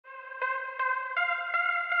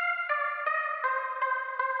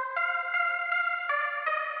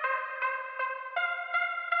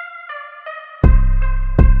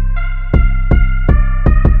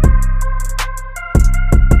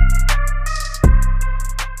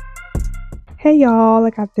Hey y'all,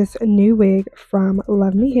 I got this new wig from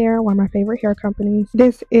LuvMe Hair, one of my favorite hair companies.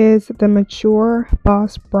 This is the Mature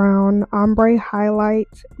Boss Brown Ombre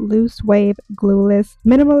Highlight Loose Wave Glueless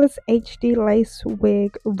Minimalist HD Lace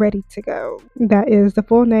Wig ready to go. That is the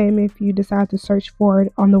full name if you decide to search for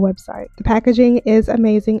it on the website. The packaging is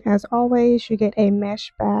amazing as always. You get a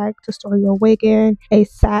mesh bag to store your wig in, a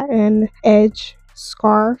satin edge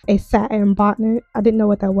scarf, a satin bonnet. I didn't know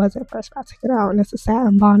what that was at first, but I took it out and it's a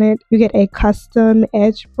satin bonnet. You get a custom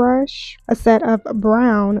edge brush, a set of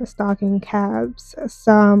brown stocking caps,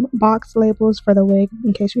 some box labels for the wig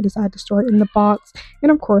in case you decide to store it in the box,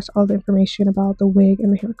 and of course all the information about the wig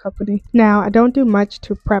and the hair company. Now, I don't do much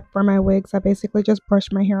to prep for my wigs. I basically just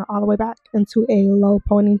brush my hair all the way back into a low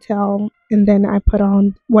ponytail, and then I put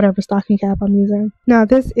on whatever stocking cap I'm using. Now,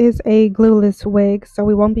 this is a glueless wig, so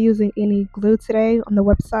we won't be using any glue today. On the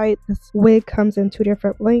website, this wig comes in two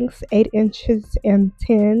different lengths, 8 inches and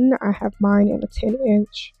 10. I have mine in a 10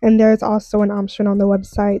 inch. And there's also an option on the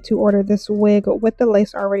website to order this wig with the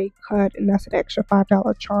lace already cut, and that's an extra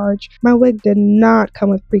 $5 charge. My wig did not come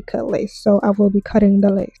with pre-cut lace, so I will be cutting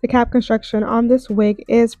the lace. The cap construction on this wig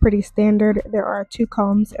is pretty standard. There are 2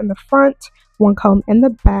 combs in the front, 1 comb in the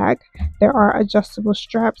back. There are adjustable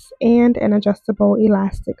straps and an adjustable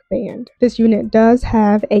elastic band. This unit does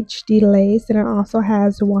have HD lace, and it also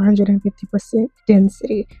has 150%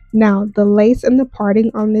 density. Now, the lace and the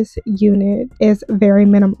parting on this unit is very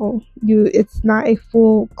minimal. It's not a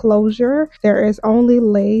full closure. There is only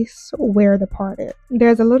lace where the part is.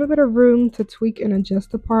 There's a little bit of room to tweak and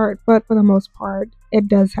adjust the part, but for the most part, it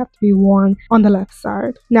does have to be worn on the left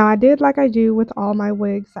side. Now, I did like I do with all my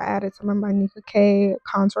wigs. I added some of my Nika K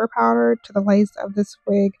contour powder to the lace of this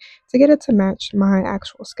wig to get it to match my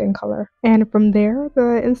actual skin color. And from there,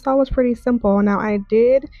 the install was pretty simple. Now, I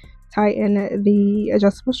did tighten the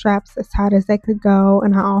adjustable straps as tight as they could go,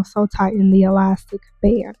 and I also tightened the elastic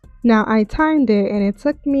band. Now, I timed it, and it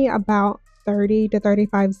took me about 30 to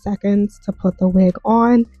 35 seconds to put the wig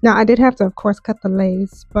on. Now, I did have to, of course, cut the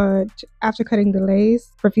lace, but after cutting the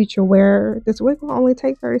lace for future wear, this wig will only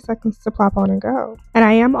take 30 seconds to plop on and go. And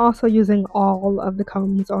I am also using all of the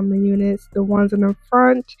combs on the units, the ones in the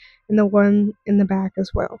front and the one in the back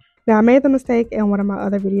as well. Now, I made the mistake in one of my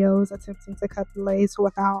other videos attempting to cut the lace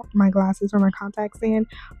without my glasses or my contacts in,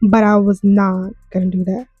 but I was not going to do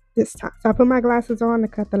that this time. So I put my glasses on to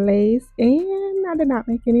cut the lace, and I did not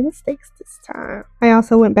make any mistakes this time. I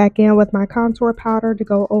also went back in with my contour powder to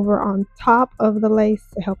go over on top of the lace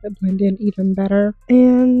to help it blend in even better.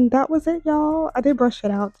 And that was it, y'all. I did brush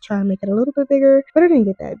it out to try and make it a little bit bigger, but it didn't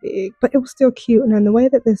get that big. But it was still cute, and then the way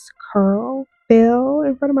that this curl fell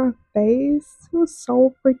in front of my face was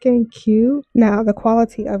so freaking cute. Now, the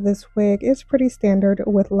quality of this wig is pretty standard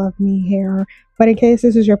with LuvMe Hair, but in case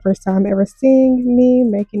this is your first time ever seeing me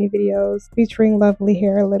make any videos featuring Lovely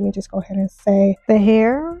Hair, let me just go ahead and say the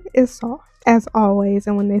hair is soft as always,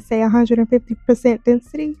 and when they say 150%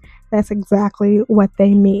 density, that's exactly what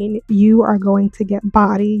they mean. You are going to get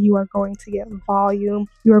body, you are going to get volume,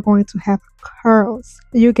 you are going to have curls.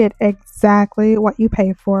 You get exactly what you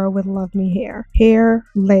pay for with LuvMe Hair. Hair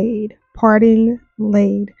laid, parting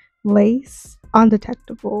laid, lace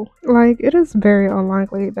undetectable. Like, it is very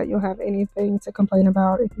unlikely that you'll have anything to complain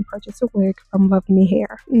about if you purchase a wig from LuvMe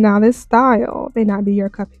Hair. Now, this style may not be your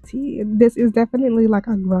cup of tea. This is definitely like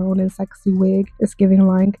a grown and sexy wig. It's giving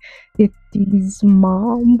like 50s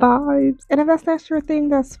mom vibes, and if that's not your thing,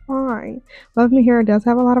 that's fine. LuvMe Hair does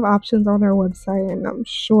have a lot of options on their website, and I'm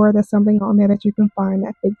sure there's something on there that you can find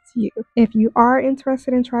that fits you. If you are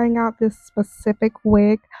interested in trying out this specific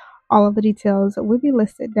wig, all of the details will be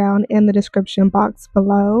listed down in the description box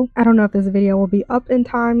below. I don't know if this video will be up in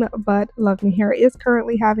time, but LuvMe Hair is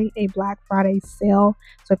currently having a Black Friday sale.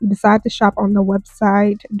 So if you decide to shop on the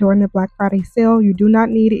website during the Black Friday sale, you do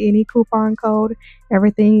not need any coupon code.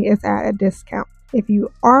 Everything is at a discount. If you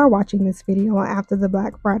are watching this video after the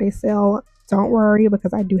Black Friday sale, don't worry,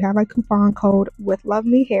 because I do have a coupon code with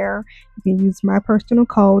LuvMe Hair. You can use my personal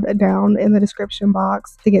code down in the description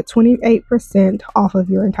box to get 28% off of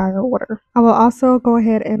your entire order. I will also go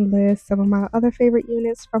ahead and list some of my other favorite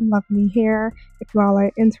units from LuvMe Hair. If you all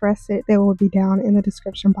are interested, they will be down in the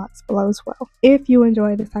description box below as well. If you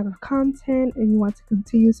enjoy this type of content and you want to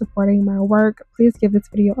continue supporting my work, please give this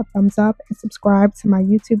video a thumbs up and subscribe to my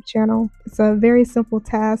YouTube channel. It's a very simple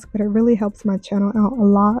task, but it really helps my channel out a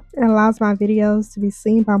lot. It allows my videos to be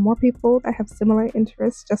seen by more people that have similar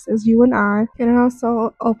interests just as you and I, and it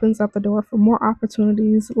also opens up the door for more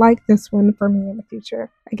opportunities like this one for me in the future.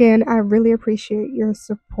 Again, I really appreciate your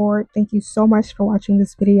support. Thank you so much for watching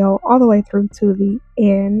this video all the way through to the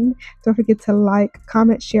end. Don't forget to like,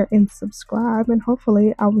 comment, share, and subscribe, and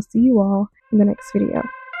hopefully I will see you all in the next video.